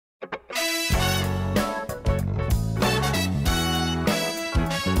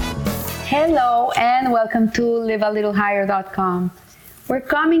Hello and welcome to livealittlehigher.com. We're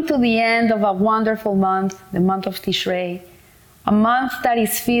coming to the end of a wonderful month, the month of Tishrei, a month that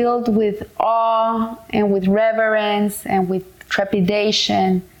is filled with awe and with reverence and with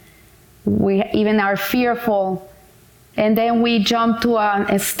trepidation. We even are fearful. And then we jump to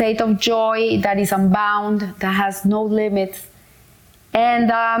a state of joy that is unbound, that has no limits.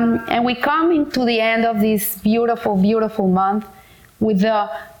 And we come into the end of this beautiful, beautiful month with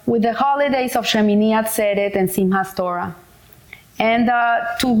the holidays of Shemini Atzeret and Simchas Torah. And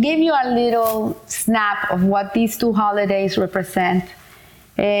to give you a little snap of what these two holidays represent,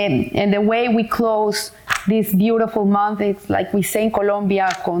 and the way we close this beautiful month, it's like we say in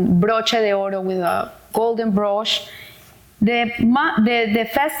Colombia, con broche de oro, with a golden brooch. The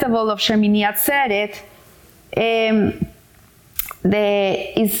festival of Shemini Atzeret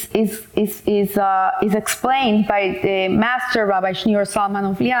is explained by the master Rabbi Shneur Salman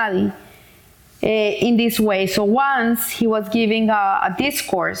of Liadi in this way. So once he was giving a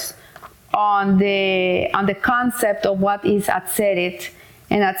discourse on the concept of what is Atzeret,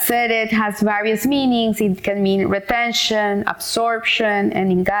 and Atzeret has various meanings. It can mean retention, absorption,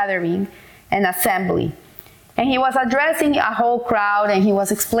 and ingathering, and assembly. And he was addressing a whole crowd, and he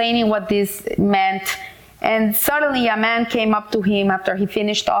was explaining what this meant. And suddenly a man came up to him after he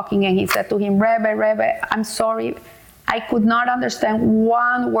finished talking, and he said to him, Rebbe, I'm sorry, I could not understand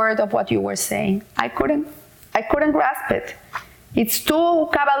one word of what you were saying. I couldn't grasp it. It's too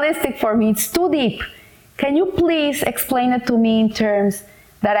Kabbalistic for me, it's too deep. Can you please explain it to me in terms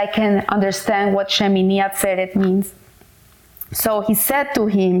that I can understand what Shemini Atzeret means? So he said to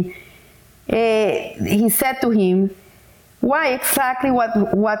him, why exactly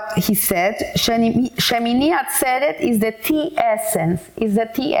what he said? Shemini Atzeret is the tea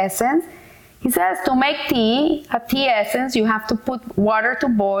essence. He says to make tea, a tea essence, you have to put water to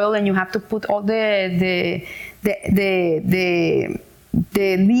boil, and you have to put all the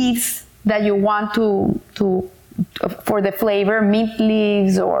leaves that you want to for the flavor, mint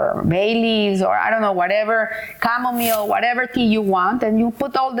leaves or bay leaves, or I don't know, whatever, chamomile, whatever tea you want, and you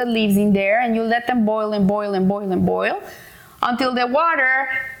put all the leaves in there, and you let them boil and boil and boil and boil until the water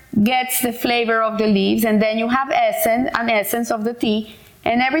gets the flavor of the leaves, and then you have an essence of the tea.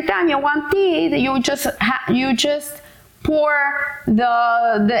 And every time you want tea, you just pour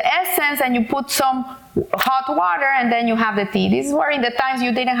the essence, and you put some hot water, and then you have the tea. This is where in the times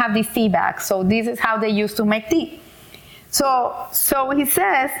you didn't have these tea bags, so this is how they used to make tea. So he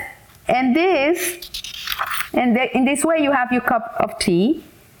says, in this way you have your cup of tea.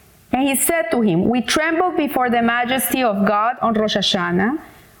 And he said to him, we trembled before the majesty of God on Rosh Hashanah.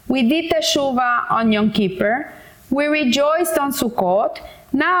 We did Teshuvah on Yom Kippur. We rejoiced on Sukkot.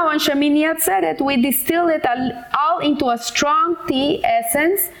 Now on Shemini Atzeret, we distill it all into a strong tea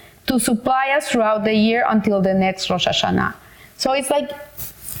essence to supply us throughout the year until the next Rosh Hashanah. So it's like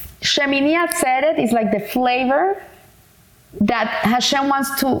Shemini Atzeret is like the flavor that Hashem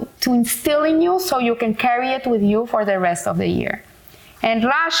wants to instill in you, so you can carry it with you for the rest of the year. And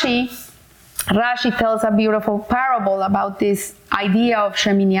Rashi tells a beautiful parable about this idea of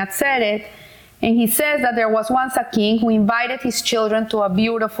Shemini Atzeret. And he says that there was once a king who invited his children to a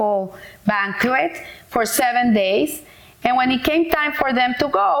beautiful banquet for 7 days. And when it came time for them to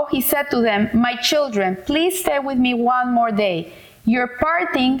go, he said to them, my children, please stay with me one more day. Your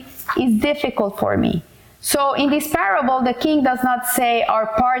parting is difficult for me. So in this parable, the king does not say, our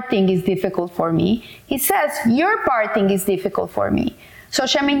parting is difficult for me. He says, your parting is difficult for me. So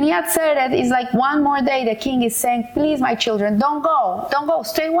Shemini Atzeret is like one more day. The king is saying, please, my children, don't go,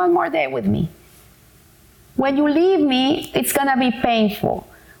 stay one more day with me. When you leave me, it's going to be painful.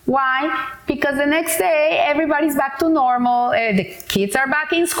 Why? Because the next day, everybody's back to normal. The kids are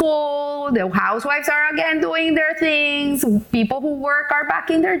back in school. The housewives are again doing their things. People who work are back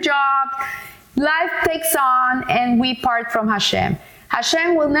in their jobs. Life takes on, and we part from Hashem.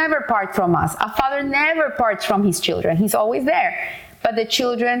 Hashem will never part from us. A father never parts from his children. He's always there. But the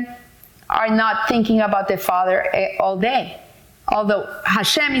children are not thinking about the father all day. Although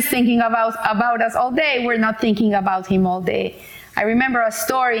Hashem is thinking about us all day, we're not thinking about him all day. I remember a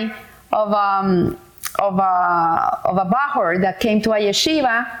story of a Bahor that came to a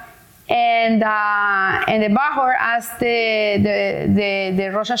yeshiva, and the Bahor asked the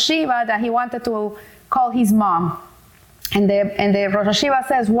Rosh Hashiva that he wanted to call his mom. And the Rosh Hashiva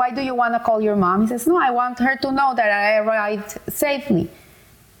says, why do you want to call your mom? He says, no, I want her to know that I arrived safely. He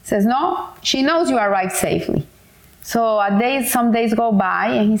says, no, she knows you arrived safely. So some days go by,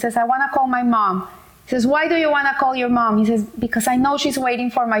 and he says, I want to call my mom. He says, why do you want to call your mom? He says, because I know she's waiting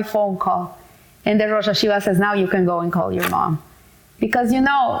for my phone call. And the Rosh Hashiva says, now you can go and call your mom. Because,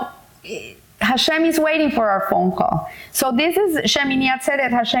 Hashem is waiting for our phone call. So this is Shemini Atzeret.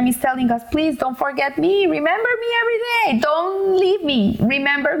 Hashem is telling us, please don't forget me. Remember me every day. Don't leave me.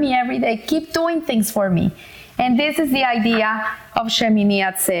 Remember me every day. Keep doing things for me. And this is the idea of Shemini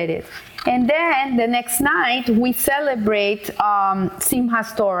Atzeret. And then the next night we celebrate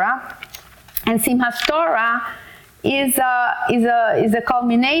Simchas Torah. And Simchas Torah is a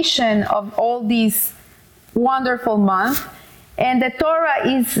culmination of all these wonderful months. And the Torah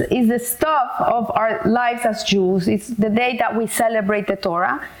is the stuff of our lives as Jews. It's the day that we celebrate the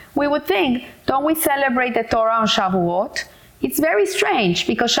Torah. We would think, don't we celebrate the Torah on Shavuot? It's very strange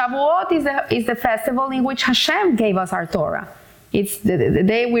because Shavuot is the festival in which Hashem gave us our Torah. It's the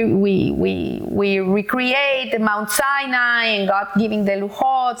day we recreate the Mount Sinai and God giving the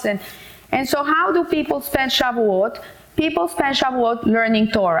Luchot. And so how do people spend Shavuot? People spend Shavuot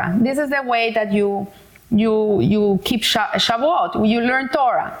learning Torah. This is the way that you keep Shavuot. You learn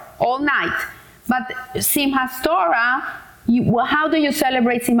Torah all night. But Simchas Torah, how do you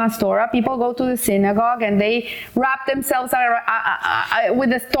celebrate Simchas Torah? People go to the synagogue and they wrap themselves with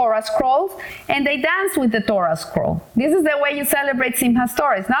the Torah scrolls and they dance with the Torah scroll. This is the way you celebrate Simchas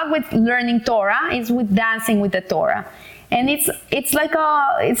Torah. It's not with learning Torah, it's with dancing with the Torah. And it's like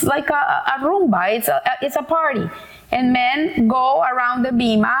a rumba. It's a party. And men go around the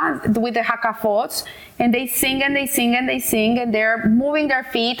bima with the hakafots, and they sing and they sing and they sing, and they're moving their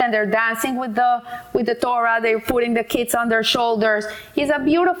feet and they're dancing with the Torah. They're putting the kids on their shoulders. It's a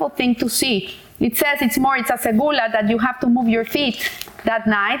beautiful thing to see. It says it's a segula that you have to move your feet that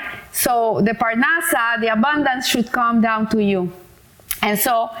night, so the parnasa, the abundance, should come down to you. And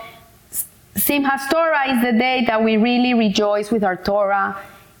so Simchas Torah is the day that we really rejoice with our Torah.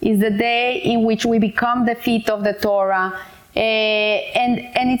 Is the day in which we become the feet of the Torah.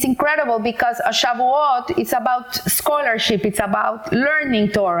 And it's incredible because a Shavuot, it's about scholarship, it's about learning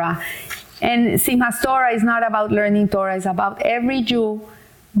Torah. And Simchas Torah is not about learning Torah, it's about every Jew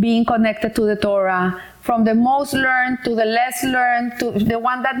being connected to the Torah, from the most learned to the less learned, to the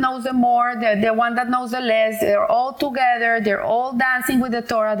one that knows the more, the one that knows the less. They're all together, they're all dancing with the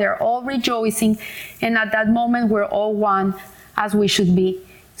Torah, they're all rejoicing, and at that moment we're all one, as we should be.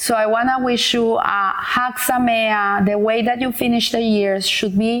 So I want to wish you a Hag Sameach. The way that you finish the years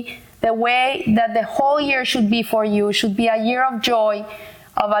should be the way that the whole year should be for you. It should be a year of joy,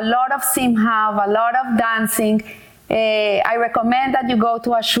 of a lot of simcha, of a lot of dancing. I recommend that you go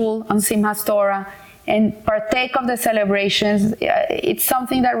to a shul on Simchas Torah and partake of the celebrations. It's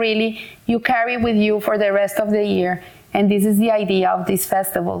something that really you carry with you for the rest of the year. And this is the idea of these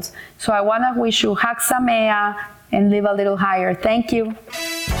festivals. So I want to wish you Hag Sameach and live a little higher. Thank you.